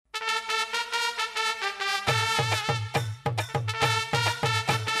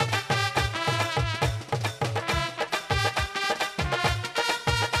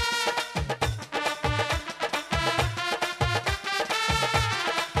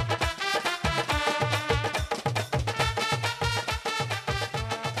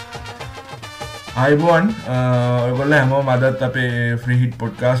අයිබෝන් ඔයගොල්ල හැමෝ මදත් අපේ ෆ්‍රීහිට්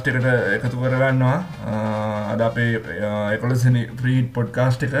පොඩ්කාස්ට් එකට එකතු කරගන්නවා අද අපේ එකොලසනි ෆ්‍රීහිට්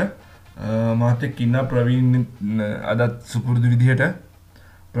පොඩ්කාස්ට් එක මාතෙක් ඉන්න ප්‍රවීන් අදත් සුපුරුදු විදිහට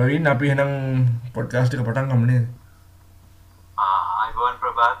ප්‍රවීන් අපි හෙනම් පොඩ්කාස්ට් එක පටන් ගමනේ අයිබෝන්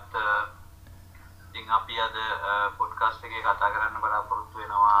ප්‍රභාත් ඉතින් අපි අද පොඩ්කාස්ට් එකේ කතා කරන්න බලාපොරොත්තු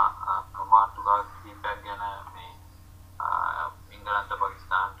වෙනවා මාතෘකා කීපයක් ගැන මේ ඉංගලන්ත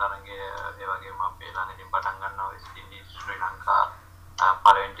පාකිස්තාන තරගය ඒ වගේම අපේ ළඟදී පටන් ගන්නවා වෙස්ට් ඉන්ඩීස් ශ්‍රී ලංකා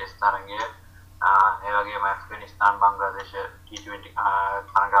පළවෙනි ටෙස්ට් තරගය ඒ වගේම ඇෆ්ගනිස්තාන් බංග්ලාදේශ T20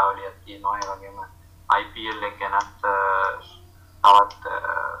 තරගාවලියක් තියෙනවා ඒ වගේම IPL එක ගැනත් තවත්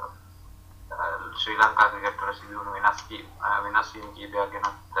ශ්‍රී ලංකා ක්‍රිකට් සිදුවුණු වෙනස් වීම් කීපයක් ගැන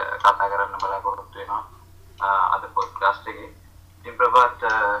කතා කරන්න බලාපොරොත්තු වෙනවා අද පොඩ්කාස්ට් එකේ. ඉතින් ප්‍රභාත්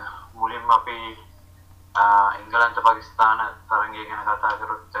මුලින්ම අපි ඉංගලන්ත පාකිස්තාන තරගය ගැන කතා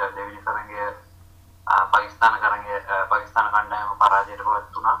කරොත් දෙවෙනි තරගය පාකිස්තාන කණ්ඩායම පරාජයට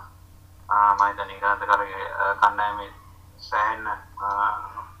පත් වුණා. මම හිතන්නේ ඉංගලන්ත කණ්ඩායමේ සෑහෙන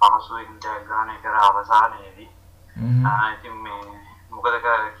පහසුවෙන් ජයග්‍රහණය කර අවසානයේදී ඉතින් මේ මොකද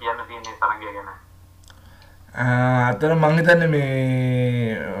කියන්න තියෙන්නේ තරගය ගැන? අතර මං හිතන්නේ මේ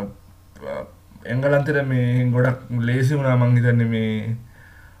එංගලන්තෙට මේ ගොඩක් ලේසි වුණා. මං හිතන්නේ මේ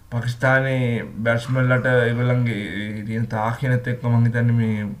පාකිස්තානයේ බැට්ස්මන්ලට ඒගොල්ලන්ගේ තියෙන තාක්ෂණයත් එක්ක මං හිතන්නේ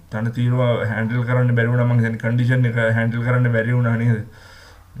මේ තනතිරුව හැන්ඩල් කරන්න බැරි වුණා. මං හිතන්නේ කන්ඩිෂන් එක හැන්ඩල් කරන්න බැරි වුණා නේද?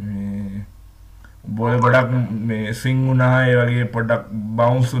 මේ බෝල් ගොඩක් මේ ස්විං වුණා, ඒ වගේ පොඩ්ඩක්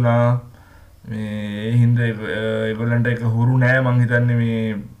බවුන්ස් වුණා. මේ හින්දා ඒගොල්ලන්ට ඒක හුරු නෑ. මං හිතන්නේ මේ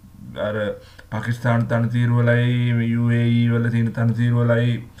අර පාකිස්තාන තනතිරුවලයි UAE වල තියෙන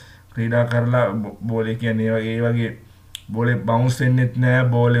තනතිරුවලයි ක්‍රීඩා කරලා බෝලේ කියන්නේ ඒ වගේ බෝලේ බවුන්ස් වෙන්නෙත් නෑ,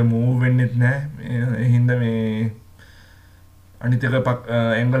 බෝලේ මූව් වෙන්නෙත් නෑ. ඒ හින්දා මේ අනිත් එක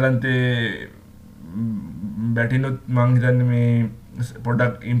එංගලන්තේ බැටිනුත් මං හිතන්නේ මේ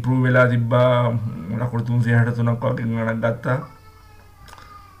පොඩ්ඩක් ඉම්ප්‍රූව් වෙලා තිබ්බා. ලකුණු 363ක් වගේ ගණනක් ගත්තා.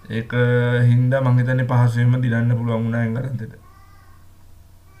 ඒක හින්දා මං හිතන්නේ පහසුවෙන්ම දිනන්න පුළුවන් වුණා එංගලන්තෙට.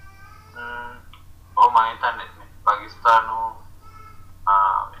 මම හිතන්නේ පාකිස්තානු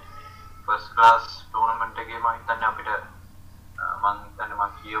ෆස්ට් ක්ලාස් ටූර්නමන්ට් එකේ මම හිතන්නේ අපිට මම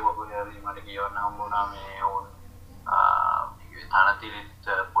කියවපු හරි මට කියවන්න හම්බුණා මේ ඕන් තනතිරිත්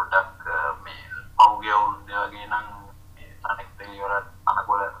පොඩ්ඩක් මේ පෞගේ අවුරුද්ද වගේ නම් මේ තනෙක් දෙලිවර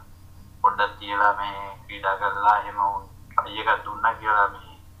අනකොල පොඩ්ඩක් තියලා මේ ක්‍රීඩා කරලා එහෙම උන් අයියකට දුන්නා කියලා මේ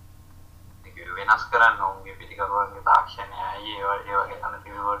වෙනස් කරන්න උන්ගේ පිටිකරුවන්ගේ තාක්ෂණයයි ඒ වගේ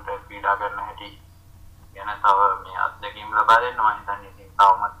තනතිරි වලට ක්‍රීඩා කරන හැටි ගැන තව මේ අත්දැකීම් ලබා දෙන්න මම හිතන්නේ. ඉතින්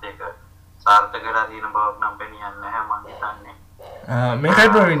තවමත් ඒක සාර්ථක වෙලා තියෙන බවක් නම් පෙනියන්නේ නැහැ මම හිතන්නේ. මේකයි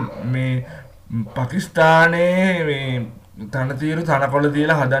ප්‍රවීන් මේ පාකිස්තානයේ මේ තනතිරු තනකොළ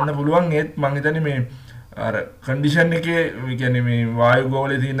තියලා හදන්න පුළුවන්. ඒත් මං හිතන්නේ මේ අර කන්ඩිෂන් එකේ කියන්නේ මේ වායු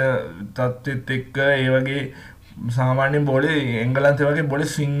ගෝලයේ තියෙන තත්ත්වෙත් එක්ක ඒ වගේ සාමාන්‍යයෙන් බෝලේ එංගලන්තේ වගේ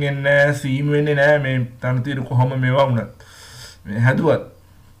බෝලේ ස්විං වෙන්නේ නැහැ, සීම් වෙන්නේ නැහැ. මේ තනතිරු කොහොම මේවා වුණත් මේ හැදුවත්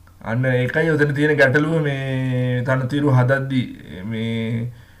අන්න ඒකයි උතන තියෙන ගැටලුව. මේ තනතිරු හදද්දී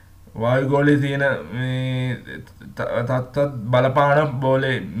මේ වායු ගෝලයේ තියෙන මේ තත්ත්වත් බලපාන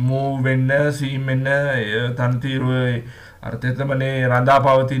බෝලේ මූව් වෙන්න, සීම් වෙන්න තනතිරුවේ අර තෙතමනේ රඳා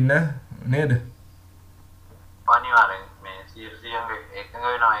පවතින්න නේද? අනිවාර්යෙන් මේ සියලුම එකඟ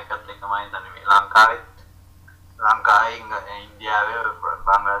වෙනවා. ඒකත් එක්ක මම හිතන්නේ මේ ලංකාවේ ඉන්දියාවේ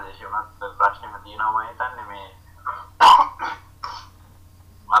බංග්ලාදේශයේ උනත් ප්‍රශ්නෙම තියෙනවා. මම හිතන්නේ මේ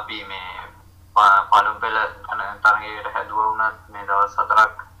අපි මේ පළමු පෙළ තරගයකට හැදුවා වුණත් මේ දවස්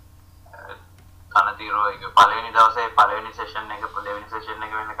 4ක් තනතිරෝ එක පළවෙනි දවසේ පළවෙනි සෙෂන් එක දෙවෙනි සෙෂන්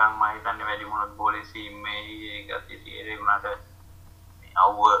එක වෙනකන් මම හිතන්නේ වැඩි මොනක් බෝලේ සීම් මේ ඒක තියරේ වුණාට මේ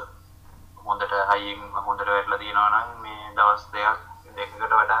අවුව හොඳට හයියෙන් හොඳට වැටලා තියෙනවා නම් මේ දවස්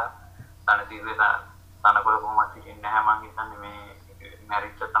දෙකකට වඩා තනතිරේ තනකොළ කොහොමද ඉන්නේ නැහැ. මම හිතන්නේ මේ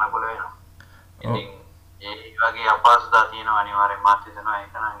මැරිච්ච තනකොළ වෙනවා. ඉතින් ඒ වගේ අපහසුතා තියෙනවා අනිවාර්යෙන් මාත් හිතනවා.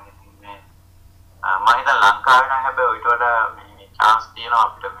 ඒක නම් ඉතින් මේ මම හිතන ලංකාවේ නම් හැබැයි ඊට වඩා මේ chance තියෙනවා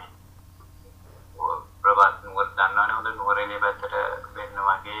අපිට මේ ප්‍රබත් නුවර දන්නවනේ හොඳ නුවරඑළිය පැත්තට වෙන්න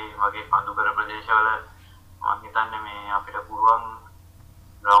වගේ කඳුකර ප්‍රදේශවල මම හිතන්නේ මේ අපිට පුළුවන්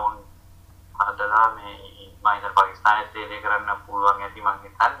ග්‍රවුන්ඩ් හදලා මේ මම හිතන පාකිස්තානෙත් ඒ කරන්න පුළුවන් ඇති. මම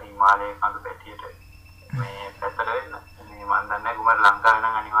හිතන්නේ හිමාලයේ කඳු පැටියට මේ පැත්තට වෙන්න. මේ මම දන්නේ කුමාර ලංකාවේ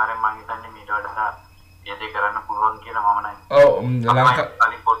නම් අනිවාර්යෙන් මම හිතන්නේ මීට වඩා ඒ කරන්න පුළුවන් කියලා මම නෑ.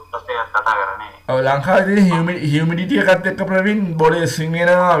 ලංකාවේ හියුමිඩිටි එකත් එක්ක ප්‍රවීන් බෝලේ ස්විං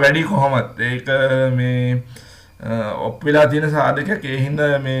වෙනවා වැඩි කොහොමත්. ඒක මේ ඔප් වෙලා තියෙන සාධකයක්. ඒ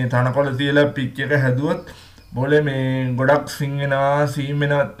හින්දා මේ තනකොළ තියලා පිච් එක හැදුවොත් බෝලේ මේ ගොඩක් ස්විං වෙනවා සීම්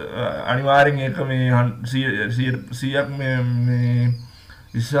වෙනවා අනිවාර්යෙන් ඒක මේ 100ක් මේ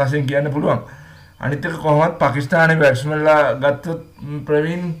විශ්වාසයෙන් කියන්න පුළුවන්. අනිත් එක කොහොමවත් පාකිස්තානයේ බැට්ස්මන්ලා ගත්තොත්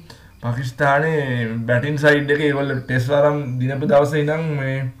ප්‍රවීන් පාකිස්තානයේ බැටින් සයිඩ් එකේ ඒගොල්ලෝ ටෙස්ට් වරම් දිනපු දවසේ ඉඳන්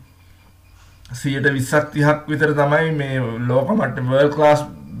මේ 120ක් 30ක් විතර තමයි මේ ලෝක මට්ටම වර්ල්ඩ් ක්ලාස්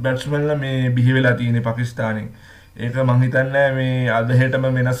බැට්ස්මන්ලා මේ බිහි වෙලා තියෙන්නේ පාකිස්තානයේ. ඒක මං හිතන්නේ මේ අද හෙටම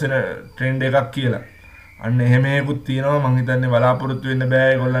වෙනස් වෙන ට්‍රෙන්ඩ් එකක් කියලා. අන්න එහෙම එකකුත් තියෙනවා මං හිතන්නේ බලාපොරොත්තු වෙන්න බෑ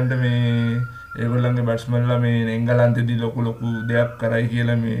ඒගොල්ලන්ට මේ ඒගොල්ලන්ගේ බැට්ස්මන්ලා මේ එංගලන්තෙදී ලොකු දෙයක් කරයි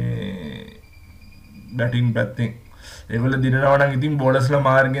කියලා මේ බැටිං පැත්තෙන්. ඒගොල්ලෝ දිනනවා නම් ඉතින් බෝලර්ස්ලා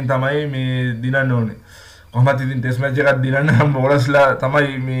මාර්ගෙන් තමයි මේ දිනන්න ඕනේ. කොහොමද ඉතින් ටෙස්ට් මැච් එකක් දිනන්න නම් බෝලර්ස්ලා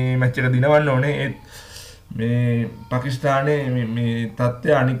තමයි මේ මැච් එක දිනවන්න ඕනේ. ඒත් මේ පාකිස්තානයේ මේ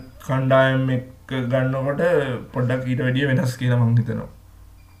තත්ත්වය අනික් කණ්ඩායම් එක්ක ගන්නකොට පොඩ්ඩක් ඊට වැඩිය වෙනස් කියලා මං හිතනවා.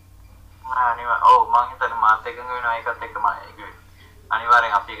 ඔව් මං හිතන්නේ මාත් එකඟ වෙනවා ඒකත් එක්කම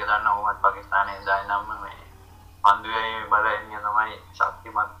අනිවාර්යෙන් අපි එක දන්නවා කොහොමද පාකිස්තානයේ ඉඳන් නම් මේ පන්දුවේ බලන්නේ තමයි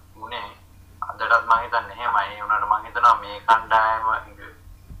ශක්තිමත් වුණේ. අදටත් මම හිතන්නේ එහෙමයි. ඒ වුණාට මම හිතනවා මේ කණ්ඩායම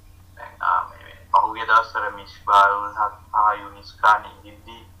දැන් මේ පහුගිය දවස්වල මිස්බාල් සහ යුනිස් ખાන්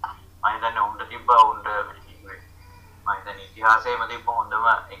ඉඳි මම හිතන්නේ උන්ට තිබ්බා උන්ට මම හිතන්නේ ඉතිහාසයේම තිබ්බ හොඳම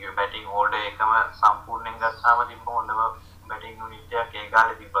ඒ බැටිං ඕඩර් එකම සම්පූර්ණයෙන් ගත්තාම තිබ්බ හොඳම බැටිං යුනිට් එකක් ඒ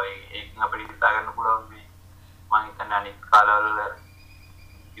කාලේ තිබ්බා. ඒකෙන් අපිට හිතා ගන්න පුළුවන් මේ මම හිතන්නේ අනිත් කාලවල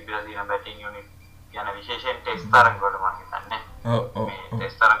තිබිලා තියෙන බැටිං යුනිට් කියන විශේෂයෙන් ටෙස්ට් තරඟවල මම හිතන්නේ. මේ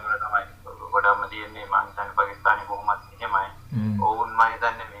ටෙස්ට් තරඟවල තමයි ගොඩක්ම තියෙන්නේ මම හිතන්නේ පාකිස්තානයේ කොහොමද එහෙමයි. ඔවුන් මම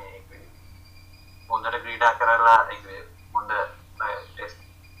හිතන්නේ මේ හොඳට ක්‍රීඩා කරලා හොඳ ටෙස්ට්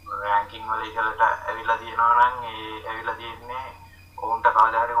රෑන්කින් වල ඉහළට ඇවිල්ලා තියෙනවා නම් ඒ ඇවිල්ලා තියෙන්නේ ඔවුන්ට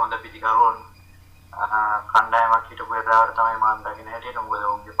කවදා හරි හොඳ පිටිකරුවන් කණ්ඩායමක් හිටපු වෙලාවට තමයි මම දකින්න හැටියට මොකද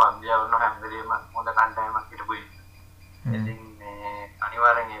ඔවුන්ගේ පන්දියා වුණ හැම වෙලේම හොඳ කණ්ඩායමක් හිටපුයි. ඉතින් මේ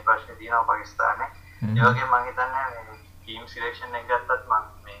අනිවාර්යෙන් මේ ප්‍රශ්නේ තියෙනවා පාකිස්තානයේ. ඒ වගේම මම හිතන්නේ මේ ටීම් සිලෙක්ෂන් එක ගත්තත් මම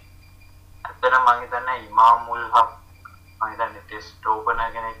මේ ඇත්තටම මම හිතන්නේ ඉමාම් උල් හක් මම හිතන්නේ ටෙස්ට්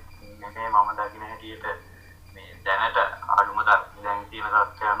ඕපනර් කෙනෙක් නෙමෙයි මම දකින්න හැටියට මේ දැනට අඩුම දැන් තියෙන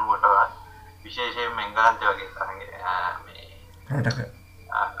තත්ත්වය අනුවට විශේෂයෙන්ම එංගලන්තය වගේ මේ රටක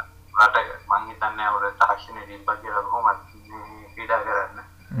මම හිතන්නේ අවුල තාක්ෂණයේ තිබ්බා කියලා කොහොමද මේ ක්‍රීඩා කරන්න.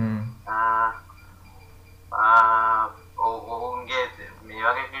 ඔවුන්ගේ මේ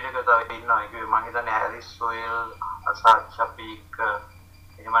වගේ ක්‍රීඩකයෝ තව ඉන්නවා. ඒක මම හිතන්නේ හැරිස් සොයිල් අසාද් ෂෆීක්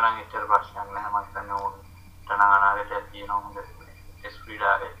එහෙමනම් එච්චර ප්‍රශ්නයක් නැහැ මම හිතන්නේ උන්ට නම් අනාගතයක් තියෙනවා හොඳ ටෙස්ට්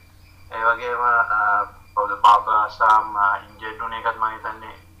ක්‍රීඩාවේ. ඒ වගේම කවුද බාබා සාම් ඉන්ජර්ඩ් වුණ එකත් මම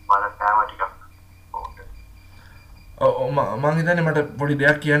හිතන්නේ බලපෑවා ටිකක් උන්ට. මං හිතන්නේ මට පොඩි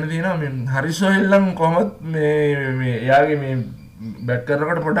දෙයක් කියන්න තියෙනවා මේ හරිස් සොයිල් නම් කොහොමද මේ එයාගේ මේ බැට්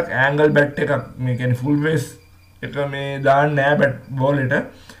කරනකොට පොඩ්ඩක් ඇන්ගල් බැට් එකක් මේ කියන්නේ ෆුල් බේස් එක මේ දාන්න නෑ බැට් බෝලෙට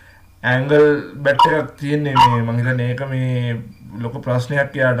ඇන්ගල් බැට් එකක් තියෙන්නේ මේ මං හිතන්නේ ඒක මේ ලොකු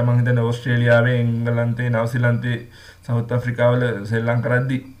ප්‍රශ්නයක් යාට මං හිතන්නේ ඕස්ට්‍රේලියාවේ එංගලන්තේ නවසීලන්තේ සවුත් ආෆ්‍රිකාවල ශ්‍රී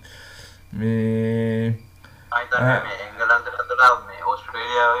ලංකාවේදී මේ අයිතන්නේ මේ එංගලන්තයට අතලා මේ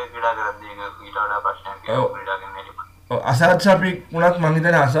ඕස්ට්‍රේලියාවේ ක්‍රීඩා කරද්දී ඒක ඊට වඩා ප්‍රශ්නයක් ක්‍රීඩා කරන්න හැටි. අසාද් ෂෆීක් උනත් මං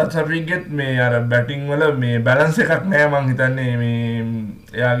හිතන්නේ අසාද් ෂෆීක්ගෙත් මේ අර බැටිං වල මේ බැලන්ස් එකක් නෑ මං හිතන්නේ මේ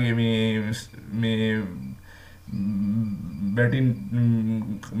එයාගේ මේ බැටින්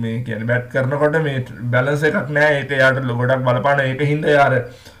මේ කියන්නේ බැට් කරනකොට මේ බැලන්ස් එකක් නෑ ඒක යාට ගොඩක් බලපාන ඒක හින්දා යාර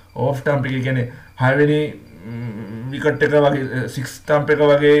ඕෆ් ස්ටම්ප් එක කියන්නේ 6 වෙනි විකට් එක වගේ 6 ස්ටම්ප් එක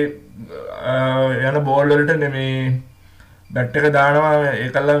වගේ යන බෝල් වලට මේ බැට් එක දානවා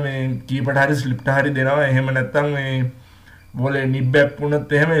ඒකල්ලා මේ කීපර්ට හරි ස්ලිප්ට හරි දෙනවා. එහෙම නැත්නම් මේ බෝලේ නිබ් බැක්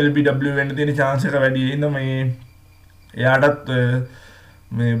වුණොත් එහෙම LBW වෙන්න තියෙන chance එක වැඩි. ඒ හින්දා මේ එයාටත්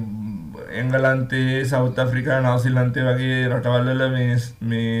මේ එංගලන්තේ සවුත් ආෆ්‍රිකා නවසීලන්තේ වගේ රටවල් වල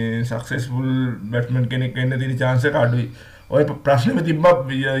මේ සක්සස්ෆුල් බැට්ස්මන් කෙනෙක් වෙන්න තියෙන chance එක අඩුයි. ඔය ප්‍රශ්නෙම තිබ්බා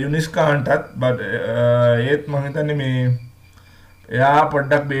යුනිස් කාන්ටත් බට් ඒත් මම හිතන්නේ මේ එයා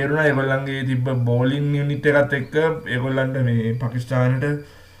පොඩ්ඩක් බේරුණා ඒගොල්ලන්ගේ තිබ්බ බෝලින් යුනිට් එකත් එක්ක ඒගොල්ලන්ට මේ පාකිස්තානට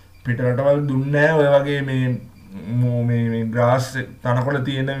පිට රටවල් දුන්නේ නැහැ. ඔය වගේ මේ ග්‍රාස් තනකොළ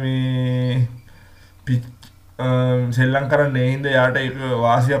තියෙන මේ පිච් සෙල්ලම් කරන්නේ හින්දා යාට ඒක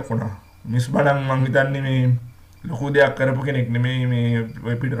වාසියක් වුණා. මිස්බඩන් මං හිතන්නේ මේ ලොකු දෙයක් කරපු කෙනෙක් නෙමෙයි මේ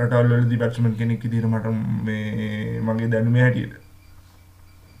ඔය පිට රටවල් වලදී බැට්ස්මන් කෙනෙක් විදිහට මට මේ මගේ දැනුමේ හැටියට.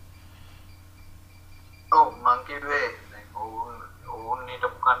 ඔව් මං කිව්වේ ඕන්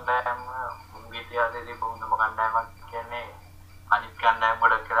හිටපු කණ්ඩායම මුංගේ ඉතිහාසයේදී බොහොම කණ්ඩායමක් කියන්නේ අනිත් කණ්ඩායම්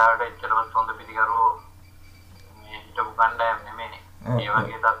වල කරාට එච්චරවත් හොඳ පිටිකරුවෝ මේ හිටපු කණ්ඩායම් නෙමෙයි. ඒ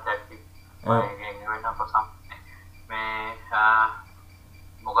වගේ තත්ත්වයක් තිබ්බා. ඒකෙන් වෙන අපසම් මේ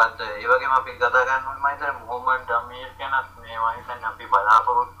මොකද ඒ වගේම අපි කතා කරන්න ඕනේ මම හිතන්නේ මොහොමඩ් අමීර් කෙනත් මේ මම හිතන්නේ අපි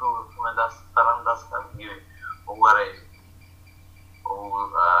බලාපොරොත්තු වුණ තරම් දස්කම් ගියේ. ඔව් අර ඔව්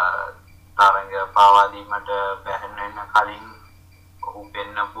තරංග පාවා දීමට බැහැන්න වෙන කලින් ඔහු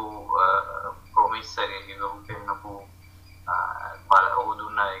පෙන්නපු ප්‍රොමිස් එකේ ඔහු පෙන්නපු ඔහු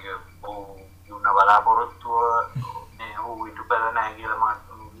දුන්න බලාපොරොත්තුව මේ ඔහු ඉටු කළ නැහැ කියලා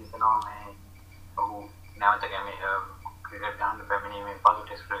මම හිතනවා මේ ඔහු නැවත කැමේ ක්‍රිකට් ගන්න පැමිණීමෙන් පසු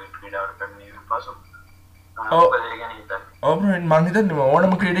ටෙස්ට් ක්‍රිකට් ක්‍රීඩාවට පැමිණීමෙන් පසු මං හිතන්නේ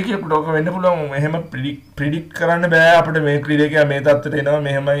ඕනම ක්‍රීඩකයෙකුට ඕක වෙන්න පුළුවන්. එහෙම ප්‍රිඩික්ට් කරන්න බෑ අපිට මේ ක්‍රීඩකයා මේ තත්ත්වයට එනවා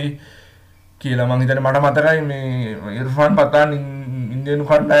මෙහෙමයි කියලා. මං හිතන්නේ මට මතකයි මේ ඉර්ෆාන් පතාන් ඉන්දියානු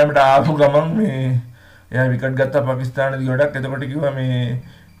කණ්ඩායමට ආපු ගමන් මේ එයා විකට් ගත්තා පාකිස්තානදී ගොඩක්. එතකොට කිව්වා මේ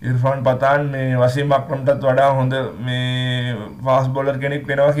ඉර්ෆාන් පතාන් මේ වසීම් අක්‍රම්ටත් වඩා හොඳ මේ ෆාස්ට් බෝලර් කෙනෙක්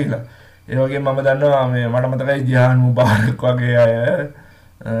වෙනවා කියලා. ඒ වගේම මම දන්නවා මේ මට මතකයි ජිහාන් මුබාරක් වගේ අය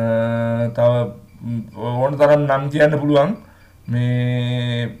තව ඕන තරම් නම් කියන්න පුළුවන්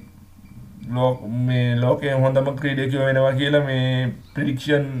මේ ලෝකයේ හොඳම ක්‍රීඩකයෝ වෙනවා කියලා මේ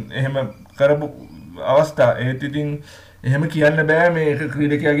ප්‍රෙඩික්ෂන් එහෙම කරපු අවස්ථා. ඒත් ඉතින් එහෙම කියන්න බෑ මේ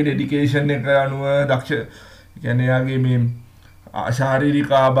ක්‍රීඩකයාගේ ඩෙඩිකේෂන් එක අනුව දක්ෂ කියන්නේ එයාගේ මේ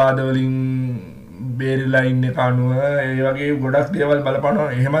ශාරීරික ආබාධ වලින් බේරිලා ඉන්න එක අනුව ඒ වගේ ගොඩක් දේවල්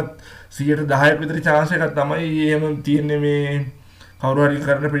බලපානවා. එහෙමත් 10% විතර chance එකක් තමයි එහෙම තියෙන්නේ මේ කවුරු හරි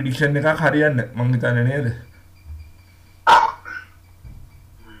කරන ප්‍රෙඩික්ෂන් එකක් හරියන්න මං හිතන්නේ නේද?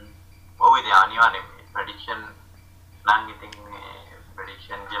 ඔව් ඉතින් අනිවාර්යෙන් ප්‍රෙඩික්ෂන් නම් ඉතින් මේ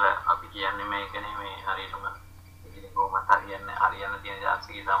ප්‍රෙඩික්ෂන් කියලා අපි කියන්නේ මේකනේ මේ හරියටම ඉතින් කොහොමද හරියන්න තියෙන chance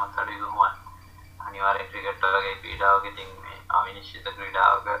එක ඉතාමත් අඩුයි කොහොමද? අනිවාර්යෙන් ක්‍රිකට් වගේ ක්‍රීඩාවක ඉතින් මේ අවිනිශ්චිත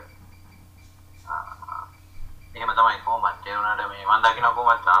ක්‍රීඩාවක එහෙම තමයි කොහොමද ඒ වුණාට මේ මම දකින්න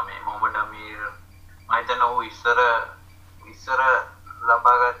කොහොමද මේ මොහමඩ් අමීර් මම හිතන්නේ ඔහු ඉස්සර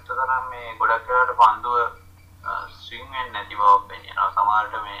ලබාගත්ත තරම් මේ ගොඩක් වෙලාවට පන්දුව ස්විං වෙන්නේ නැති බව පෙනෙනවා.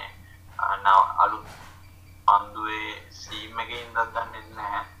 සමහරට මේ අලුත් පන්දුවේ සීම් එකේ ඉඳන් දන්නේ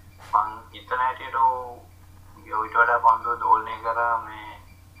නැහැ. මං හිතන හැටියට ඊට වඩා පන්දුව දෝලනය කරා මේ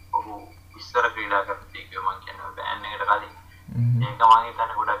ඔහු ඉස්සර ක්‍රීඩා කරපු එක මං කියන්නේ බෑන් එකට කලින්. ඒක මං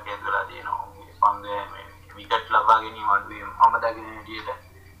හිතන්නේ ගොඩක් හේතුලා තියෙනවා. පන්දුවේ මේ විකට් ලබා ගැනීම අඩුවේ මම දකින හැටියට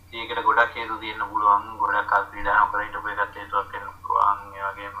ඒකට ගොඩක් හේතු තියෙන්න පුළුවන්. ගොඩක් කල් ක්‍රීඩා නොකර හිටපු එකත් හේතුවක් වෙන්න පුළුවන්. ඒ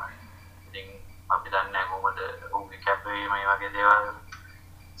වගේම ඉතින් අපි දන්නේ නැහැ කොහොමද ඔහුගේ කැපවීම මේ වගේ දේවල්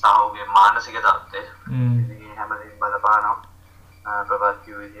සහ ඔහුගේ මානසික තත්ත්වය ඉතින් හැමදේම බලපානවා ප්‍රභාත්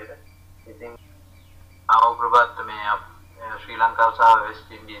කිව්ව විදිහට. ඉතින් ප්‍රභාත් මේ ශ්‍රී ලංකාව සහ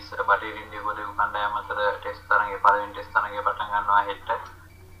වෙස්ට් ඉන්ඩීස් බටහිර ඉන්දියාව ගොඩේ කණ්ඩායම් අතර ටෙස්ට් තරඟයේ පළවෙනි ටෙස්ට් තරඟය පටන් ගන්නවා හෙට.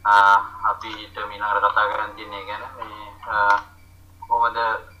 අපිට ඊළඟට කතා කරන්න තියෙන්නේ ගැන මේ කොහොමද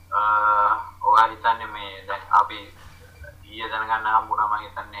ඔයා හිතන්නේ මේ දැන් අපි ඊයේ දැනගන්න හම්බුණා මම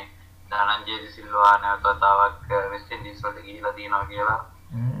හිතන්නේ ධනංජය සිල්වා නැවත වතාවක් වෙස්ට් ඉන්ඩීස් වලට ගිහිලා තියෙනවා කියලා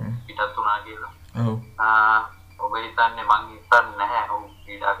පිටත් වුණා කියලා. ඔව්. ඔබ හිතන්නේ මං හිතන්නේ නැහැ ඔව්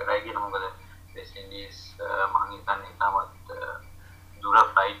ක්‍රීඩා කරයි කියලා. මොකද වෙස්ට් ඉන්ඩීස් මං හිතන්නේ තාමත් දුර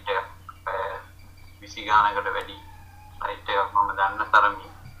ෆ්ලයිට් එක 20 ගානකට වැඩි ෆ්ලයිට් එකක් මම දන්න තරමින්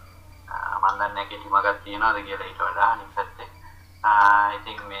මම දන්නේ කෙටි මගක් තියනවාද කියලා ඊට වඩා අනිත් පැත්තේ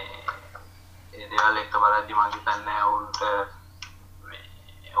ඉතින් මේ ඒ දේවල් එක්ක බලද්දි මම හිතන්නේ ඔවුන්ට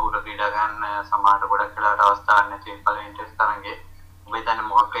ක්‍රීඩා ගන්න සමහරට ගොඩක් වෙලාවට අවස්ථාවක් නැති පළවෙනි ටෙස්ට් තරඟේ ඔබ හිතන්නේ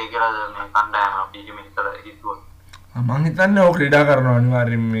මොකක් වෙයි කියලාද මේ කණ්ඩායම අපි හිතුවොත්? මම හිතන්නේ ඔය ක්‍රීඩා කරනවා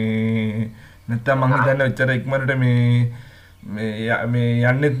අනිවාර්යෙන් මේ නැත්තම් මම හිතන්නේ ඔච්චර ඉක්මනට මේ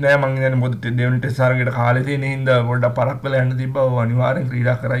යන්නෙත් නෑ. මම හිතන්නේ මොකද දෙවෙනි ටෙස්ට් තරඟයට කාලේ තියෙන හින්දා පොඩ්ඩක් පරක් වෙලා යන්න තිබ්බා. ඔව් අනිවාර්යෙන්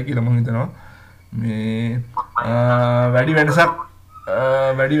ක්‍රීඩා කරයි කියලා මම හිතනවා. මේ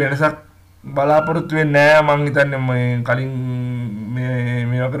වැඩි වෙනසක් බලාපොරොත්තු වෙන්නේ නෑ. මම හිතන්නේ මේ කලින්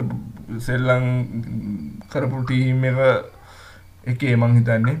මේ කරපු සෙල්ලම් කරපු ටීම් එකේ මම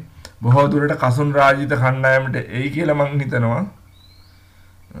හිතන්නේ බොහෝ දුරට කසුන් රාජිත කණ්ඩායමට එයි කියලා මම හිතනවා.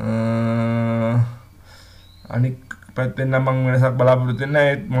 අනික් පැත්තෙන් නම් මම වෙනසක් බලාපොරොත්තු වෙන්නේ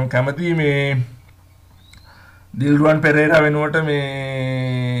නැහැ. මම කැමතියි මේ දිල්රුවන් පෙරේරා වෙනුවට මේ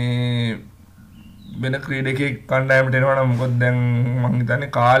වෙන ක්‍රීඩකයෙක් කණ්ඩායමට එනවා නම් මොකද දැන් මම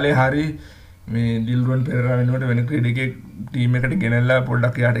හිතන්නේ කාලේ හරි මේ දිල්රුවන් පෙරේරා වෙනුවට වෙන ක්‍රීඩකයෙක් ටීම් එකට ගෙනල්ලා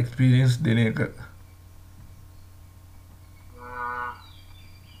පොඩ්ඩක් එයාට එක්ස්පීරියන්ස් දෙන එක.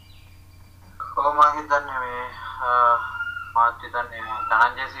 කොහොම හිතන්නේ මේ මාත් හිතන්නේ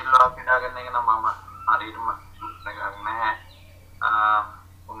ධනංජය සිල්වා ක්‍රීඩා කරන එක නම් මම හරියටම එකක් නැහැ.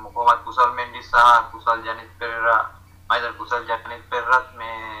 කොහොමද කුසල් මෙන්ඩිස් සහ කුසල් ජනිත් පෙරේරා මයිදල් කුසල් ජනිත් පෙරේරාත්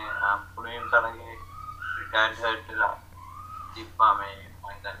මේ පුණේම් තරගේ රිටයර්ඩ් හර්ට්ලා තිබ්බා මේ මම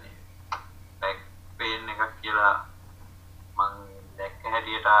හිතන්නේ බෑක් පේන් එකක් කියලා මම දැක්ක හැටි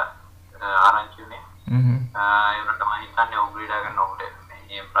හැටියට ආරංචි වුණේ. ඒකට මම හිතන්නේ ඔහු ක්‍රීඩා කරන ඔහුට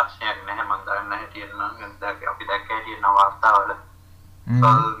මේ ප්‍රශ්නයක් නැහැ මම දන්න හැටියට නම් අපි දැක්ක හැටියට නම් වාර්තාවල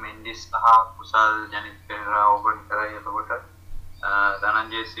කුසල් මෙන්ඩිස් සහ කුසල් ජනිත් පෙරේරා ඕපන් කරයි. එතකොට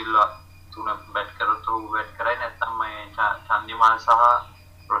ධනංජය සිල්වා තුන බැට් කරොත් ඔහු බැට් කරයි නැත්නම් මේ චන්දිමාල් සහ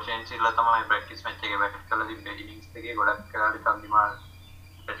රොෂෙන් සිල්වා තමයි ප්‍රැක්ටිස් මැච් එකේ බැට් කරලා තිබ්බේ. ඉනිංස් දෙකේ ගොඩක් වෙලාවට චන්දිමාල්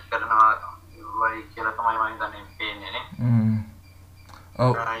බැට් කරනවා වයි කියලා තමයි මම හිතන්නේ පේන්නේ නේ.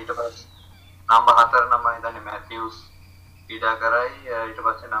 ඔව්. ඊට පස්සේ නම්බර් 4 නම් මම හිතන්නේ මැතිව්ස් ක්‍රීඩා කරයි. ඊට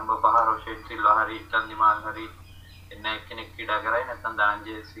පස්සේ නම්බර් 5 රොෂෙන් සිල්වා හරි චන්දිමාල් හරි එන්න එක්කෙනෙක් ක්‍රීඩා කරයි. නැත්නම්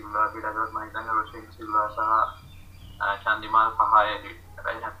ධනංජය සිල්වා ක්‍රීඩා කරොත් මම හිතන්නේ රොෂෙන් සිල්වා සහ චන්දිමාල් 5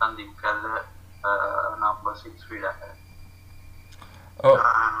 කරයි. නැත්නම් දික්කල්ල නම්බර් 6 ක්‍රීඩා කරයි. ඔව්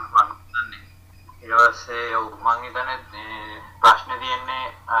ඊට පස්සේ මම හිතන්නේ ප්‍රශ්නේ තියෙන්නේ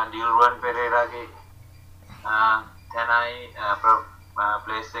ඩිල්රුවන් පෙරේරාගේ තැනයි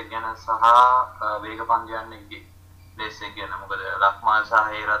ප්ලේස් එක ගැන සහ වේග පන්දියන්නේගේ ප්ලේස් එක ගැන. මොකද ලක්මාල් සහ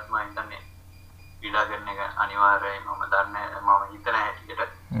හේරත් මම හිතන්නේ ක්‍රීඩා කරන එක අනිවාර්යයි මම දන්නේ මම හිතන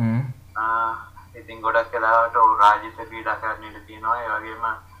හැටියට. ඉතින් ගොඩක් වෙලාවට ඔව් රාජිත ක්‍රීඩා කරන්න ඉඩ තියෙනවා. ඒ වගේම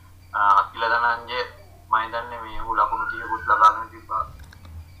අකිල ධනංජය මම හිතන්නේ මේ ඔහු ලකුණු 30කුත් ලබාගෙන තිබ්බා.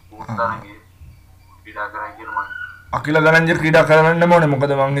 උත්තරංගේ ක්‍රීඩා කරයි කියලා මම අකිල ධනංජය ක්‍රීඩා කරන්න ඕනේ.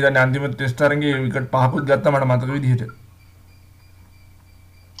 මොකද මම හිතන්නේ අන්තිම ටෙස්ට් තරඟේ විකට් 5කුත් ගත්තා මට මතක විදිහට.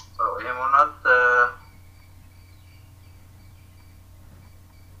 ඔව් එහෙම වුණත්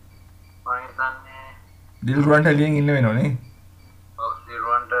මම හිතන්නේ දිල්රුවන්ට එළියෙන් ඉන්න වෙනවනේ. ඔව්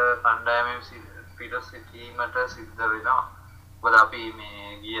දිල්රුවන්ට කණ්ඩායමේ පිටස් සිටීමට සිද්ධ වෙනවා. මොකද අපි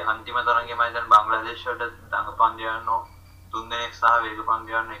මේ ගිය අන්තිම තරඟේ මම දැන් බංග්ලාදේශ වලට දඟ පන්දියන්නෝ 3 දෙනෙක් සහ වේග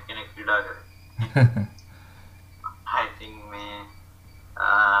පන්දියන්නෝ එක්කෙනෙක් ක්‍රීඩා කරේ. I think මේ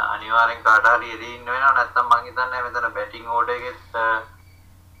අනිවාර්යෙන් කාට හරි එදී ඉන්න වෙනවා. නැත්නම් මම හිතන්නේ මෙතන බැටිං ඕඩර් එකෙත්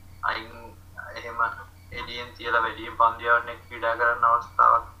අයින් එහෙම එදියෙන් තියලා වැඩියෙන් පන්දියවන්නේ ක්‍රීඩා කරන්න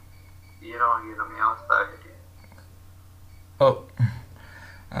අවස්ථාවක් තියෙනවා කියලා මේ අවස්ථාවේදී. ඔව්.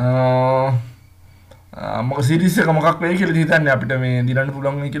 මොකද සීරීස් එක මොකක් වෙයි කියලා හිතන්නේ අපිට මේ දිනන්න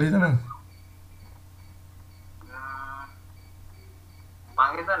පුළුවන් වෙයි කියලා හිතනද?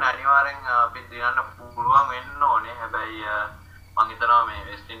 මම හිතන්නේ අනිවාර්යෙන් අපි දිනන්න පුළුවන් වෙන්න ඕනේ. හැබැයි මම හිතනවා මේ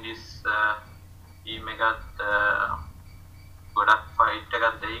වෙස්ට් ඉන්ඩීස් ටීම් එකත් ගොඩක් ෆයිට්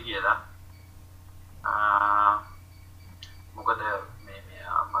එකක් දෙයි කියලා. මොකද මේ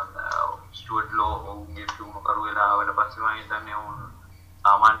ස්ටුවර්ට් ලෝ ඔවුන්ගේ ටීම් කරු වෙලා ආවට පස්සේ මම හිතන්නේ ඔවුන්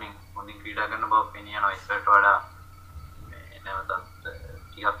සාමාන්‍යයෙන් හොඳින් ක්‍රීඩා කරන බව පෙනී යනවා. ඉස්සරට වඩා මේ නැවතත්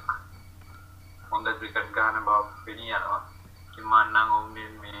ටිකක් හොඳ ක්‍රිකට් ගහන බව පෙනී යනවා. මන්නම් ඔවුන්ගේ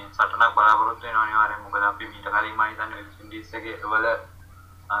මේ සටනක් බලාපොරොත්තු වෙනවා අනිවාර්යෙන්. මොකද අපි මීට කලින් මම හිතන්නේ වෙස්ට් ඉන්ඩීස් එකේ වල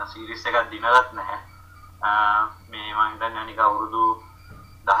සීරීස් එකක් දිනලත් නැහැ. මේ මම හිතන්නේ අනික අවුරුදු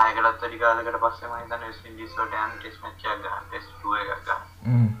 10කටත් වැඩි කාලයකට පස්සේ මම හිතන්නේ වෙස්ට් ඉන්ඩීස් වලට යන ටෙස්ට් මැච් එකක් ගන්න, ටෙස්ට් 2 එකක් ගන්න.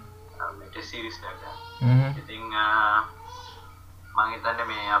 මේ ටෙස්ට් සීරීස් එකක් ගන්න. ඉතින් මම හිතන්නේ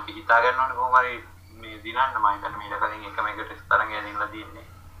මේ අපි හිතා ගන්න ඕනේ කොහොම හරි මේ දිනන්න. මම හිතන්නේ මීට කලින් එකම එක ටෙස්ට් තරඟයක් දිනලා තියෙන්නේ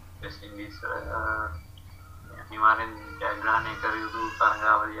වෙස්ට් ඉන්ඩීස් අනිවාර්යෙන් ජයග්‍රහණය කර යුතු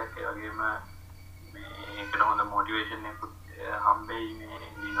තරඟාවලියක්. ඒ වගේම මේ ඒකට හොඳ මොටිවේෂන් එකක් හම්බෙයි මේ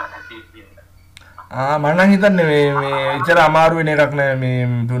දිනලා නැති ඉන්න. මම නම් හිතන්නේ මේ ඉතර අමාරු වෙන එකක් නෑ මේ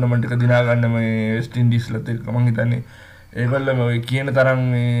ටූර්නමන්ට් එක දිනා ගන්න මේ වෙස්ට් ඉන්ඩීස්ලත් එක්ක. මම හිතන්නේ ඒගොල්ලෝ ඔය කියන තරම්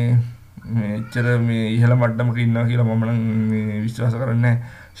මේ ඉතර මේ ඉහළ මට්ටමක ඉන්නවා කියලා මම නම් මේ විශ්වාස කරන්නේ නෑ.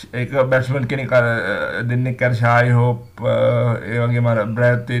 ඒක බැට්ස්මන් කෙනෙක් අර දෙන්නෙක් අර ෂායි හෝප් ඒ වගේම අර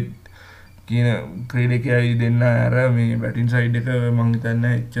බ්‍රැඩ් කියන ක්‍රීඩකයයි දෙන්න අර මේ බැටින් සයිඩ් එක මම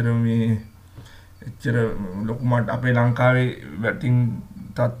හිතන්නේ එච්චර ලොකු මට අපේ ලංකාවේ බැටින්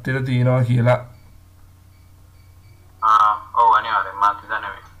තත්ත්වෙට තියෙනවා කියලා. ඔව් අනිවාර්යෙන් මම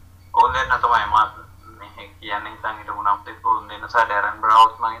හිතන්නේ ඕන් දෙන්න තමයි මම මේ කියන්නේ හිතන් හිටපු නම් දෙක ඕන් දෙන්න සහ ඩැරන්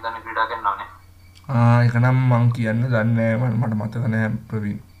බ්‍රවුස් මම හිතන්නේ ක්‍රීඩා කරනවානේ. ඒක නම් මම කියන්න දන්නේ නැහැ මට මතක නැහැ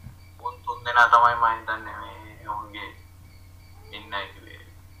ප්‍රවීන්. ඕන් තුන් දෙනා තමයි මම හිතන්නේ මේ ඔවුන්ගේ ඉන්නයි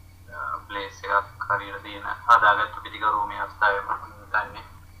ප්ලේස් එකක් හරියට තියෙන හදාගත්තු පිටිකරු මේ අවස්ථාවේ මම හිතන්නේ.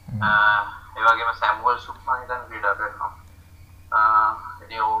 ඒ වගේම සැමුවල් සුප් මම හිතන්නේ ක්‍රීඩා කරනවා.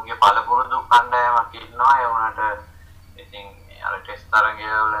 ඉතින් ඔවුන්ගේ පළපුරුදු කණ්ඩායමක් ඉන්නවා. ඒ වුණාට ඉතින් අර ටෙස්ට් තරඟය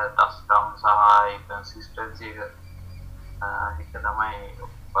වල ටස්ඩවුන් සහ ඒ කන්සිස්ටන්සි එක තමයි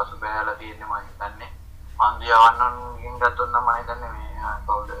පසුබෑලා තියෙන්නේ මම හිතන්නේ. පන්දු යවන්නන්ගෙන් ගත්තොත් නම් මම හිතන්නේ මේ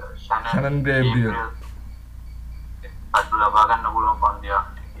කවුද ෂැනන් ග්‍රේබ්‍රියල් අද ලබා ගන්න පුළුවන් පන්දු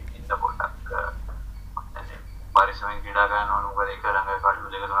ඉන්න පොඩ්ඩක් පරිස්සමෙන් ක්‍රීඩා කරනවා. මොකද ඒක ළඟ කඩු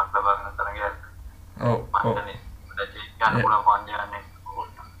දෙක තුනක් ලබා ගන්න තරඟයක්. ඔව් ඔව් ගන්න පුළුවන් පන්දු යන්නේ.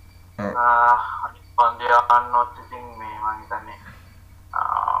 පන්දු යවන්නොත් ඉතින් මේ මම හිතන්නේ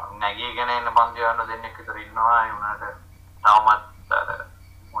නැගීගෙන එන්න පන්ති ගන්න දෙන්නෙක් විතර ඉන්නවා. ඒ වුණාට තවමත් අර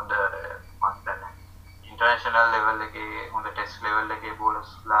හොඳ මම හිතන්නේ ඉන්ටර්නැෂනල් ලෙවල් එකේ හොඳ ටෙස්ට් ලෙවල් එකේ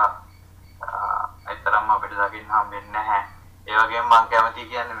බෝලර්ස්ලා අයිතරම්ම අපිට දකින්න හම්බෙන්නේ නැහැ. ඒ වගේම මම කැමති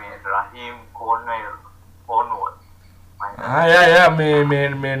කියන්නේ මේ රහීම් කෝන්වල් යා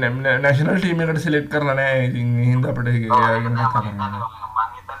මේ නැෂනල් ටීම් එකට සිලෙක්ට් කරලා නැහැ. ඉතින් ඒ හින්දා අපිට ඒක ගැන කතා කරන්න. මම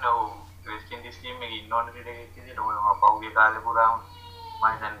හිතන්නේ ඔව් වෙස්ට් ඉන්ඩීස් ටීම් එකේ ඉන්න ඕන ක්‍රීඩකයෙක් විදිහට මම පහුගිය කාලේ පුරාම මම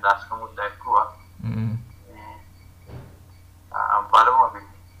දැන් දශකමුත් දැක්කුවා. බලමු අපි.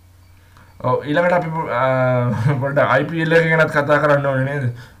 ඔව් ඊළඟට අපි පොඩ්ඩක් IPL එක ගැනත් කතා කරන්න ඕනේ නේද?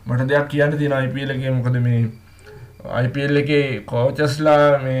 මට දෙයක් කියන්න තියෙනවා IPL එකේ. මොකද මේ IPL එකේ කෝචස්ලා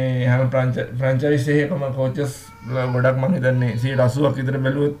මේ හැම ෆ්‍රැන්චයිසි එකකම කෝචස්ලා ගොඩක් මම හිතන්නේ 80ක් විතර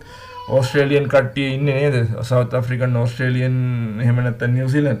බැලුවොත් ඕස්ට්‍රේලියන් කට්ටිය ඉන්නේ නේද? සවුත් ආෆ්‍රිකන් ඕස්ට්‍රේලියන් එහෙම නැත්නම්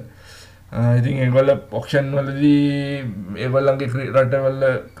නිව්සීලන්ත. ඉතින් ඒගොල්ලෝ ඔක්ෂන් වලදී ඒගොල්ලන්ගේ රටවල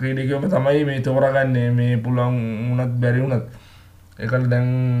ක්‍රීඩකයෝම තමයි මේ තෝරාගන්නේ මේ පුළුවන් වුණත් බැරි වුණත්. ඒකල දැන්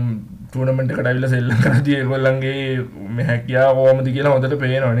ටූර්නමන්ට් එකට ඇවිල්ලා සෙල්ලම් කරද්දී ඒගොල්ලන්ගේ මේ හැකියාව කොහොමද කියලා හොඳට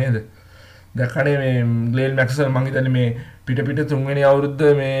පේනවා නේද? දැක්කනේ මේ ග්ලෙන් මැක්ස්වෙල් මං හිතන්නේ මේ පිට තුන්වෙනි අවුරුද්ද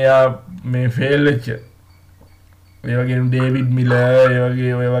මේ ෆේල් වෙච්ච. ඒ වගේම ඩේවිඩ් මිලර්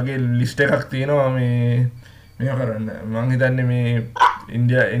ඒ වගේ ලිස්ට් එකක් තියෙනවා මේ කරන්න. මං හිතන්නේ මේ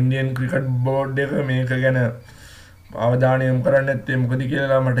ඉන්දියන් ක්‍රිකට් බෝඩ් එක මේක ගැන අවධානය යොමු කරන්නේ නැත්තේ මොකද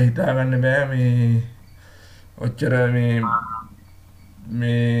කියලා මට හිතා ගන්න බෑ. මේ ඔච්චර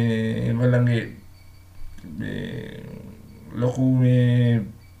මේ ඒගොල්ලන්ගේ මේ ලොකු මේ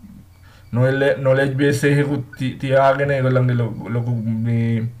නොලෙජ් බේස් එකකුත් තියාගෙන ඒගොල්ලන්ගේ ලොකු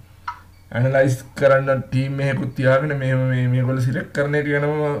මේ ඇනලයිස් කරන්න ටීම් එකකුත් තියාගෙන මේගොල්ලෝ සිලෙක්ට් කරන එක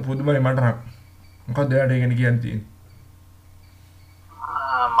ගැනම පුදුමයි මට නම්. මොකක්ද එයාට ඒ ගැන කියන්න තියෙන්නේ?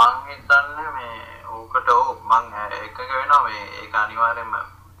 මං හිතන්නේ මේ ඕකට මං එකක වෙනවා මේ ඒක අනිවාර්යෙන්ම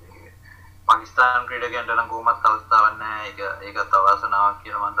පාකිස්තාන ක්‍රීඩකයන්ට නම් කොහොමත් අවස්ථාවක් නැහැ. ඒකත් අවාසනාවක්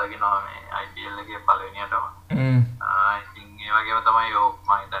කියලා මම දකිනවා මේ IPL එකේ පළවෙනියටම. ඉතින් ඒ වගේම තමයි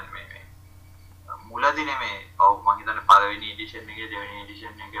මම හිතන්නේ මේ මුලදී නෙමෙයි මම හිතන්නේ පළවෙනි එඩිෂන් එකේ දෙවෙනි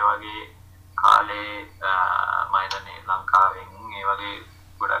එඩිෂන් එකේ වගේ කාලේ මම හිතන්නේ ලංකාවෙන් ඒ වගේ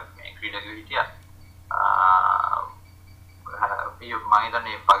ගොඩක් මේ ක්‍රීඩකයෝ හිටියා. මම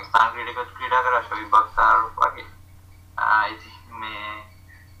හිතන්නේ පාකිස්තාන ක්‍රීඩකයෝ ක්‍රීඩා කරා ශෝයිබ් අක්තර් වගේ. ඉතින් මේ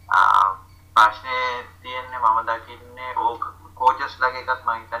ප්‍රශ්නේ තියෙන්නේ මම දකින්නේ කෝචස්ලාගේ එකත්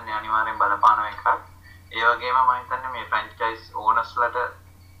මම හිතන්නේ අනිවාර්යෙන් බලපාන එකක්. ඒ වගේම මම හිතන්නේ මේ ෆ්‍රැන්චයිස් ඕනර්ස්ලාට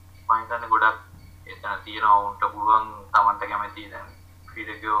මම හිතන්නේ ගොඩක් එතන තියෙනවා උන්ට පුළුවන් Tamanට කැමති දැන්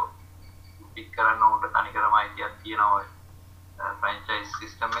ක්‍රීඩකයෝ පික් කරන්න උන්ට තනිකරම අයිතියක් තියෙනවා ෆ්‍රැන්චයිස්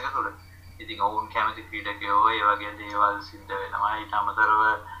සිස්ටම් එක තුළ. ඉතින් ඔවුන් කැමති ක්‍රීඩකයෝ ඒ වගේ දේවල් සිද්ධ වෙනවා. ඊට අමතරව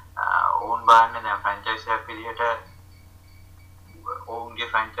ඔවුන් බලන්නේ දැන් ෆ්‍රැන්චයිස් එකක් විදිහට ඔවුන්ගේ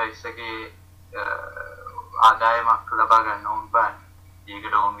ෆ්‍රැන්චයිස් එකේ ආදායමක් ලබා ගන්න ඕන බෑ.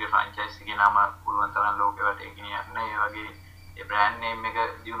 ඒකට ඔවුන්ගේ ෆ්‍රැන්චයිස් එකේ නම පුළුවන් තරම් ලෝකෙ වටේ ගෙනියන්න ඒ වගේ ඒ බ්‍රෑන්ඩ් නේම් එක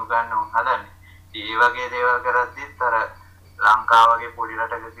දිනු ගන්න ඕන හදන්නේ. ඒ වගේ දේවල් කරද්දිත් අර ලංකාවගේ පොඩි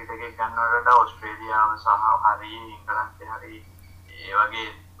රටක ක්‍රීඩකයෙක් ගන්නවට වඩා ඕස්ට්‍රේලියාව සහ හරි ඉංගලන්තේ හරි ඒ වගේ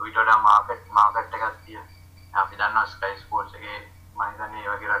ඊට වඩා මාකට් එකක් තියෙනවා. අපි දන්නවා ස්කයි ස්පෝර්ට්ස් එකේ මම හිතන්නේ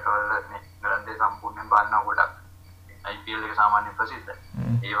ඒ වගේ රටවල මේ ඉංගලන්තේ සම්පූර්ණයෙන් බලනවා ගොඩක්. IPL එක සාමාන්‍ය ප්‍රසිද්ධයි.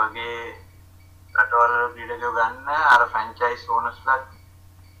 ඒ වගේ රටවල ක්‍රීඩකයෝ ගන්න අර ෆ්‍රැන්චයිස් ඕනර්ස්ලා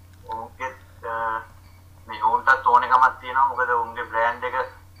ඔවුන්ගේ මේ ඔවුන්ටත් ඕනෙකමක් තියෙනවා. මොකද ඔවුන්ගේ බ්‍රෑන්ඩ් එක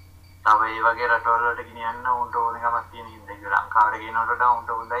තව ඒ වගේ රටවල් වලට ගෙනියන්න උන්ට ඕනෙකමක් තියෙන හින්දා ඒක ලංකාවට ගෙනනකොට වඩා උන්ට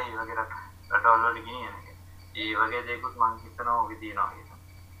හොඳයි ඒ වගේ රටවල් වලට ගෙනියන එක. ඒ වගේ දේකුත් මම හිතනවා ඔගේ තියෙනවා කියලා.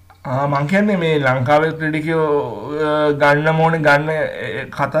 මං කියන්නේ මේ ලංකාවේ ක්‍රීඩකයෝ ගන්න ඕනේ ගන්න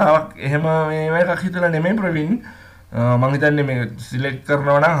කතාවක් එහෙම මේ එකක් හිතලා නෙමෙයි ප්‍රවීන්. මං හිතන්නේ මේ සිලෙක්ට්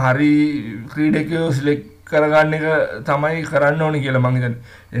කරනවා නම් හරි ක්‍රීඩකයෝ සිලෙක්ට් කරගන්න එක තමයි කරන්න ඕනේ කියලා මං හිතන්නේ.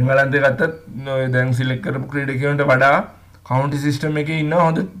 එංගලන්තේ ගත්තත් දැන් සිලෙක්ට් කරපු ක්‍රීඩකයන්ට වඩා කවුන්ටි සිස්ටම් එකේ ඉන්න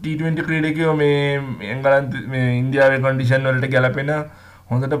හොඳ T20 ක්‍රීඩකයෝ මේ එංගලන්ත මේ ඉන්දියාවේ කන්ඩිෂන් වලට ගැලපෙන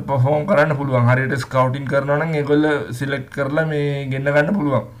හොඳට පර්ෆෝම් කරන්න පුළුවන්. හරියට ස්කවුටින් කරනවා නම් ඒගොල්ලෝ සිලෙක්ට් කරලා මේ ගෙන්න ගන්න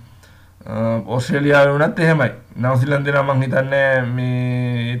පුළුවන්. ඕස්ට්‍රේලියාවේ වුණත් එහෙමයි. නවසීලන්තේ නම් මං හිතන්නේ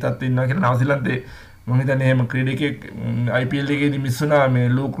මේ තත් ඉන්නවා කියලා. නවසීලන්තේ මං හිතන්නේ එහෙම ක්‍රීඩකයෙක් IPL එකේදී මිස් වුණා මේ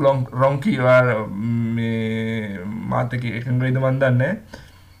ලූක් රොන්කි මේ මාත් එක්ක එකඟ වෙයිද මන් දන්නේ.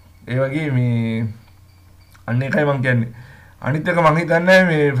 ඒ වගේ මේ අන්න එකයි මං කියන්නේ. අනිත් එක මං හිතන්නේ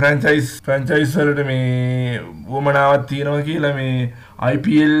මේ ෆ්‍රැන්චයිස් වලට මේ වමනාවක් තියෙනවා කියලා මේ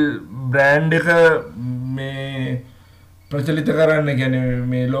IPL බ්‍රෑන්ඩ් එක මේ ප්‍රචලිත කරන්න කියන්නේ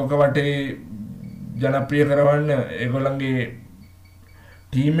මේ ලෝක වටේ ජනප්‍රිය කරවන්න ඒගොල්ලන්ගේ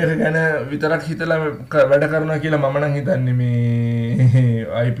ටීම් එක ගැන විතරක් හිතලා වැඩ කරනවා කියලා මම නම් හිතන්නේ මේ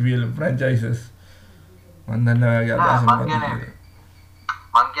මේ IPL franchises මම දන්නවා ඔයාගේ අදහස මොකක්ද කියලා.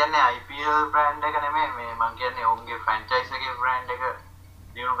 මං කියන්නේ IPL බ්‍රෑන්ඩ් එක නෙමෙයි මේ මං කියන්නේ ඔවුන්ගේ ෆ්‍රැන්චයිස් එකේ බ්‍රෑන්ඩ් එක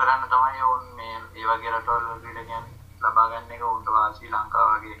දිනු කරන්න තමයි ඔවුන් මේ ඒ වගේ රටවල් වල ක්‍රීඩකයන් ලබා ගන්න එක උන්ට ශ්‍රී ලංකාව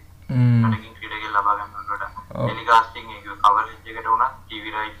වගේ රටකින් ක්‍රීඩකයන් ලබා ගන්නකොට ටෙලිකාස්ටිං එක කවරේජ් එකට උනත් TV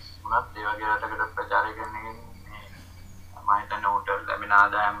රයිට්ස් උනත් ඒ වගේ රටකට ප්‍රචාරය කරන එකෙන් මේ මම හිතන්නේ උන්ට ලැබෙන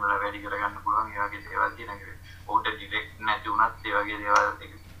ආදායම් වල වැඩි කරගන්න පුළුවන් ඒ වගේ දේවල් තියෙනවා. උන්ට ඩිරෙක්ට් නැති උනත් ඒ වගේ දේවල්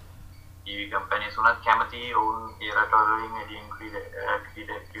TV companies උනත් කැමති ඔවුන් ඒ රටවල වලින් එදින්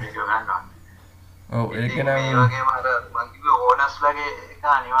ක්‍රීඩකයෝ ගන්නවා. ඔව් ඒක නම් ඒ වගේම අර මං කිව්වේ ඕනස්ලාගේ එක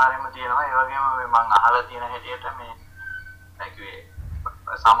අනිවාර්යයෙන්ම තියෙනවා. ඒ වගේම මම අහලා තියෙන හැටියට මේ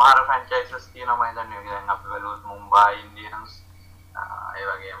සමහර ෆ්‍රැන්චයිසස් තියෙනවා මම දන්නේ දැන් අපි බලුවොත් මුම්බයි ඉන්ඩියන්ස් ඒ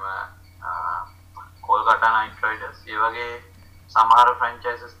වගේම කොල්කතා නයිට් රයිඩර්ස් ඒ වගේ සමහර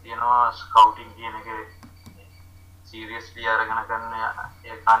ෆ්‍රැන්චයිසස් තියෙනවා ස්කවුටින් කියන එක සීරියස්ලි අරගෙන කරන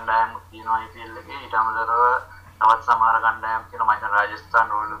ඒ කණ්ඩායම් තියෙනවා IPL එකේ. ඊට අමතරව තවත් සමහර කණ්ඩායම් තියෙනවා මම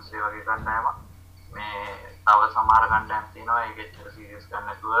රාජස්ථාන් රොයල්ස් ඒ වගේ කණ්ඩායම මේ තව සමහර කණ්ඩායම් තියෙනවා ඒකෙත් සීරියස් ගන්න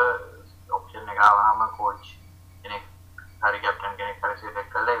නැතුව ඔප්ෂන් එක ආවම කෝච් කෙනෙක් හරි කැප්ටන් කෙනෙක් හරි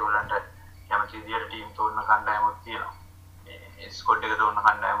සිලෙක්ට් කරලා ඒගොල්ලන්ට කැමති විදියට ටීම් තෝරන කණ්ඩායමක් තියෙනවා. මේ ස්කොඩ් එක තෝරන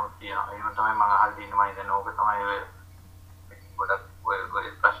කණ්ඩායමක් තියෙනවා. එහෙම තමයි මම අහලා තියෙන්නේ. මම දැන් ඕක තමයි ඔය ගොඩක් ඔය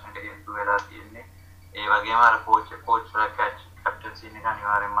ප්‍රශ්න ටික ඉතුරු වෙලා තියෙන්නේ. ඒ වගේම අර කෝච්ලා කැප්ටන්සි එක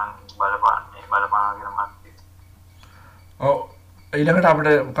අනිවාර්යෙන්ම බලපානවා කියන මතය. ඔව් ඊළඟට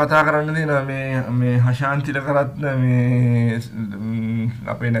අපිට කතා කරන්න තියෙනවා මේ හෂාන් තිලකරත්න මේ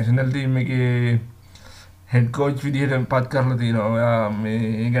අපේ නැෂනල් ටීම් එකේ හෙඩ් කෝච් විදිහට පත් කරලා තියෙනවා. ඔයා මේ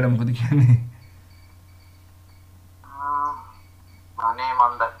ඒ ගැන මොකද කියන්නේ? අනේ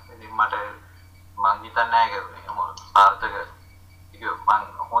මට හිතන්නේ ඒක සාර්ථක මං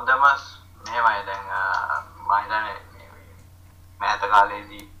හොඳම මෙහෙමයි දැන් මම හිතන්නේ මෑත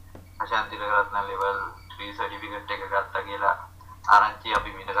කාලේදී හෂාන් තිලකරත්න ලෙවල් 3 සර්ටිෆිකට් එක ගත්තා කියලා ආරංචි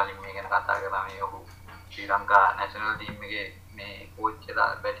අපි මීට කලින් මේ ගැන කතා කරා. මේ ඔහු ශ්‍රී ලංකා නැෂනල් ටීම් එකේ මේ කෝච් එක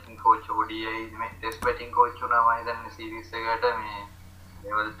බැටිං කෝච් ODI මේ ටෙස්ට් බැටිං කෝච් වුණා මම හිතන්නේ සීරීස් එකට මේ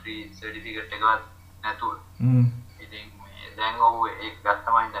ලෙවල් 3 සර්ටිෆිකට් එකවත් නැතුව. ඉතින් මේ දැන් ඔහු ඒක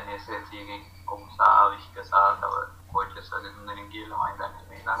ගත්තම හිතන්නේ SLC එකෙන් ඔහු සාවිෂ්ක සාතව කෝච්ස් වගේ තුන්දෙනෙක් ගිහලා මම හිතන්නේ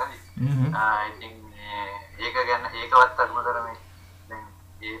මේ ළඟදී. ඉතින් ඒක ගැන ඒකවත් අනුමතර මේ දැන්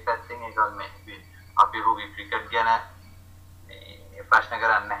ඒ පැත්තෙන් ඒකවත් මේ අපි ඔහුගේ ක්‍රිකට් ගැන මේ ප්‍රශ්න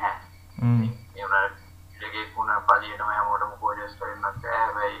කරන්නේ නැහැ. ඒ වුණාට ඒකේ පුන පළියටම හැමෝටම කෝචස් වෙන්නත් බෑ.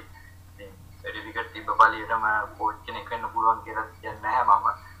 හැබැයි ඉතින් සර්ටිෆිකට් තිබ්බ පළියටම කෝච් කෙනෙක් වෙන්න පුළුවන් කියලා කියන්නේ නැහැ මම.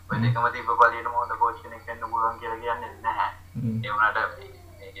 ඔය දෙකම තිබ්බ පළියටම හොඳ කෝච් කෙනෙක් වෙන්න පුළුවන් කියලා කියන්නේ නැහැ. ඒ වුණාට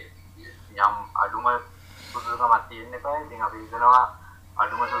මේකේ යම් අඩුම සුදුසුකමක් තියෙන්න එපා. ඉතින් අපි හිතනවා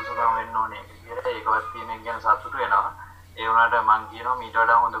අඩුම සුදුසුකම වෙන්න ඕනේ කියලා. ඒකවත් තියෙන එක ගැන සතුටු වෙනවා. ඒ වුණාට මම කියනවා මීට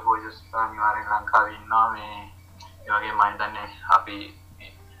වඩා හොඳ කෝචස් අනිවාර්යෙන් ලංකාවේ ඉන්නවා. මේ ඒ වගේ මම හිතන්නේ අපි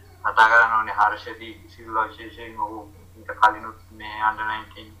කතා කරන්න ඕනේ හර්ෂදී සිල්වා විශේෂයෙන් ඔහු ඊට කලිනුත් මේ under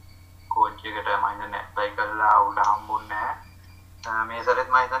 19 කෝච් එකට මම හිතන්නේ ඇප්ලයි කරලා උඩ හම්බුන්නේ නැහැ. මේ සැරේත්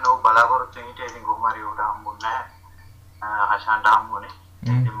මම හිතන්නේ ඔහු බලාපොරොත්තු වෙන හිටියේ ඉතින් කොහොම හරි උඩ හම්බුන්නේ නැහැ. හෂාන්ට හම්බුනේ.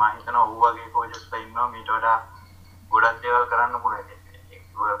 ඉතින් මම හිතනවා ඔහු වගේ කෝචස්ලා ඉන්නවා මීට වඩා ගොඩක් දේවල් කරන්න පුළුවන්. ඒක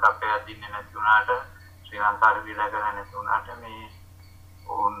වර්ල්ඩ් කප් එකක් දින්නේ නැති වුණාට ශ්‍රී ලංකාවේ ක්‍රීඩා කරන්නේ නැති වුණාට මේ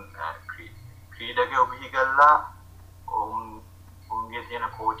ඔවුන් ක්‍රීඩකයෝ බිහි කළා ඔවුන්ගේ තියෙන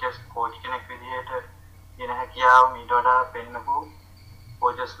කෝච් කෙනෙක් විදිහට තියෙන හැකියාව මීට වඩා පෙන්නපු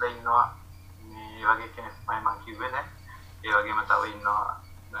කෝචස්ලා ඉන්නවා. මේ වගේ කෙනෙක් මම කිව්වේ දැන්. ඒ වගේම තව ඉන්නවා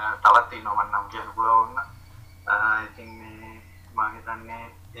තවත් ඉන්නවා මම නම් කියන්න පුළුවන්. ඉතින් මේ මම හිතන්නේ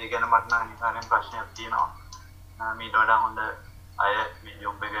ඒ ගැන මට නම් අනිවාර්යෙන් ප්‍රශ්නයක් තියෙනවා. මීට වඩා හොඳ අය මේ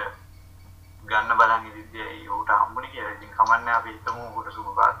ජොබ් එක ගන්න බලන් ඉදිරියේ ඌට හම්බුනේ කියලා. ඉතින් කමන්නේ අපි හිතමු ඌට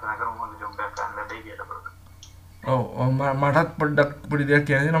සුබ ප්‍රාර්ථනා කරමු හොඳ ජොබ් එකක් ගන්න ලැබෙයි කියලා කරලා. ඔව් මටත් පොඩ්ඩක් පොඩි දෙයක්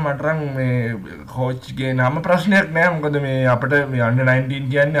කියන්න තියෙනවා. මට නම් මේ කෝච්ගේ නම ප්‍රශ්නයක් නෑ. මොකද මේ අපිට මේ under 19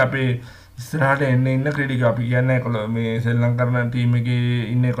 කියන්නේ අපේ ඉස්සරහට ඉන්න ක්‍රීඩකයෝ. අපි කියන්නේ මේ ශ්‍රී ලංකා ටීම් එකේ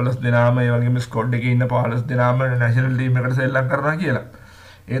ඉන්න 11 දෙනාම ඒ වගේම ස්කොඩ් එකේ ඉන්න 15 දෙනාම නැෂනල් ටීම් එකට සෙල්ලම් කරනවා කියලා.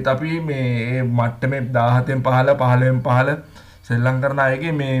 ඒත් අපි මේ මට්ටමේ 17න් 15 15න් 15 සෙල්ලම් කරන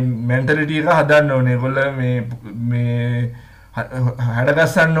අයගේ මේ මෙන්ටැලිටි එක හදන්න ඕනේ. ඒගොල්ලෝ මේ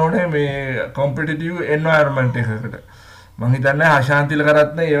හැඩගස්සන්න ඕනේ මේ කොම්පිටිටිව් එන්වයරන්මන්ට් එකකට. මම හිතන්නේ හෂාන්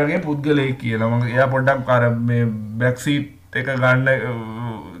තිලකරත්න ඒ වගේ පුද්ගලයෙක් කියලා. මම එයා පොඩ්ඩක් අර මේ බෑක් සීට් එක ගන්න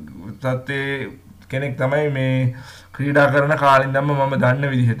සත්‍යේ කෙනෙක් තමයි මේ ක්‍රීඩා කරන කාලින්දම මම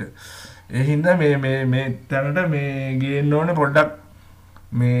දන්න විදිහට. ඒ හින්දා මේ තැනට මේ ගේන්න ඕනේ පොඩ්ඩක්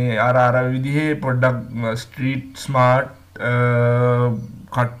මේ අර විදිහේ පොඩ්ඩක් ස්ට්‍රීට් ස්මාර්ට්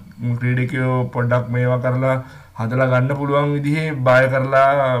ක්‍රීඩකයෝ පොඩ්ඩක් මේවා කරලා හදලා ගන්න පුළුවන් විදිහේ බය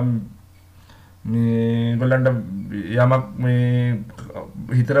කරලා මේ ගොල්ලන්ට යමක් මේ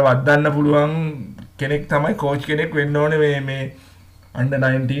හිතට වද්දන්න පුළුවන් කෙනෙක් තමයි කෝච් කෙනෙක් වෙන්න ඕනේ මේ under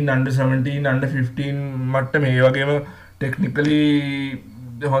 19 under 17 under 15 මට්ටමේ ඒ වගේම ටෙක්නිකලි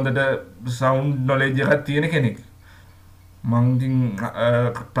හොඳට සවුන්ඩ් නොලෙජ් එකක් තියෙන කෙනෙක්. මං ඉතින්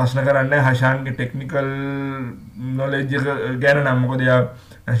ප්‍රශ්න කරන්නේ හෂාන්ගේ ටෙක්නිකල් නොලෙජ් එක ගැන නම් මොකද එයා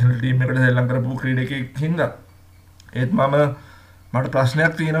නැෂනල් ටීම් එකට සෙල්ලම් කරපු ක්‍රීඩකයෙක් හින්දා. ඒත් මට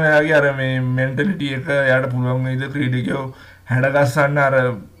ප්‍රශ්නයක් තියෙනවා එයාගේ අර මේ මෙන්ටැලිටි එක එයාට පුළුවන් වේද ක්‍රීඩකයෝ හැඩගස්සන්න අර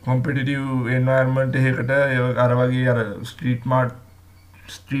කොම්පිටිටිව් එන්වයරන්මන්ට් එකකට අර වගේ අර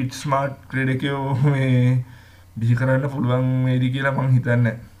ස්ට්‍රීට් ස්මාර්ට් ක්‍රීඩකයෝ මේ බිහි කරන්න පුළුවන් වේද කියලා මං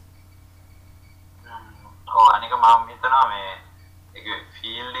හිතන්නේ. ඔව් අනික මම හිතනවා මේ ඒක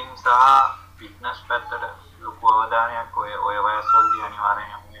ෆීල්ඩින් සහ ෆිට්නස් පැත්තට ලොකු අවධානයක් ඔය වයස්වලදී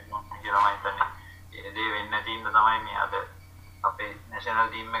අනිවාර්යෙන් යොමු වෙනවා කියලා මම හිතන්නේ. ඒ දේ වෙන්නේ නැති ඉන්න තමයි මේ අද අපේ නැෂනල්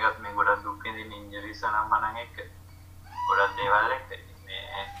ටීම් එකත් මේ ගොඩක් දුක් විඳින ඉන්ජරිස් අනම්මනම් එක්ක ගොඩක් දේවල් එක්ක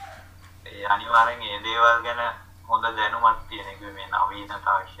මේ ඒ අනිවාර්යෙන් ඒ දේවල් ගැන හොඳ දැනුමක් තියෙන එක මේ නවීන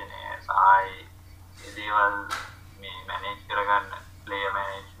තාක්ෂණය සහ ඒ දේවල් මේ මැනේජ් කරගන්න ප්ලේයර්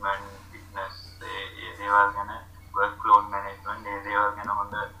මැනේජ්මන්ට් ෆිට්නස් ඒ දේවල් ගැන වර්ක්ලෝඩ් මැනේජ්මන්ට් ඒ දේවල් ගැන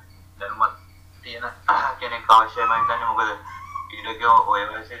හොඳ දැනුමක් තියෙන කෙනෙක් අවශ්‍යයි මම හිතන්නේ. මොකද ඊළඟ ඔය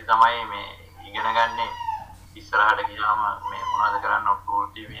වයසේ තමයි මේ ඉගෙන ගන්නේ ඉස්සරහට ගියාම මේ මොනවද කරන්න ටූල්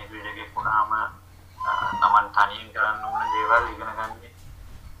ටීම් එකේ ක්‍රීඩකෙක් වුණාම තමන් තනියෙන් කරන්න ඕන දේවල් ඉගෙන ගන්නේ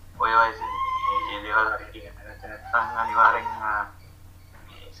ඔය වයසේ. මේ දේවල් හරියට ඉගෙන ගන්න නැත්නම් අනිවාර්යෙන්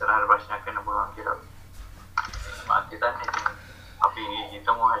ඉස්සරහට ප්‍රශ්නයක් වෙන්න පුළුවන් කියලා මම හිතන්නේ. අපි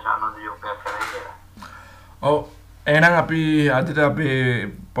හිතමු හෂානෝද යොපයක් කරයි කියලා. ඔව් එහෙනම් අපි අදට අපේ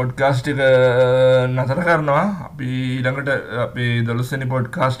පොඩ්කාස්ට් එක නතර කරනවා. අපි ඊළඟට අපේ 12 වෙනි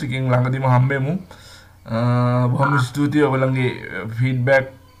පොඩ්කාස්ට් එකකින් ළඟදිම හම්බෙමු. බොහොම ස්තුතියි ඔයගොල්ලන්ගේ ෆීඩ්බැක්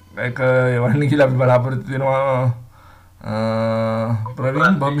එක එවන්න කියලා අපි බලාපොරොත්තු වෙනවා.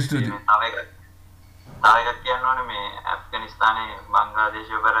 ප්‍රවීන් බොහොම ස්තුතියි. තව එකක් කියන්න ඕනේ මේ ඇෆ්ගනිස්තානයේ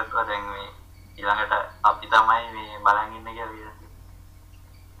බංග්ලාදේශය පෙරත්වා දැන් මේ ඊළඟට අපි තමයි මේ බලන් ඉන්නේ කියලා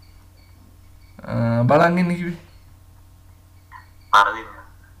බලන් ඉන්නේ කිව්වේ. පරදින.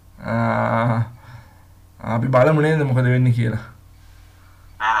 අපි බලමු නේද මොකද වෙන්නේ කියලා.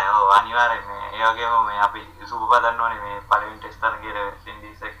 නෑ ඔව් අනිවාර්යෙන් මේ ඒ වගේම මේ අපි සුබ බදන්න ඕනේ මේ පළවෙනි ටෙස්ට් තරගයේ වෙස්ට්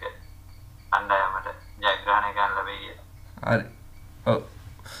ඉන්ඩීස් එක්ක අණ්ඩායමට ජයග්‍රහණය ගන්න ලැබෙයි කියලා. හරි. ඔව්.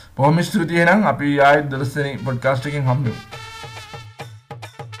 බොහොම ස්තුතියි එහෙනම් අපි ආයෙත් 12 වෙනි පොඩ්කාස්ට් එකකින් හම්බෙමු.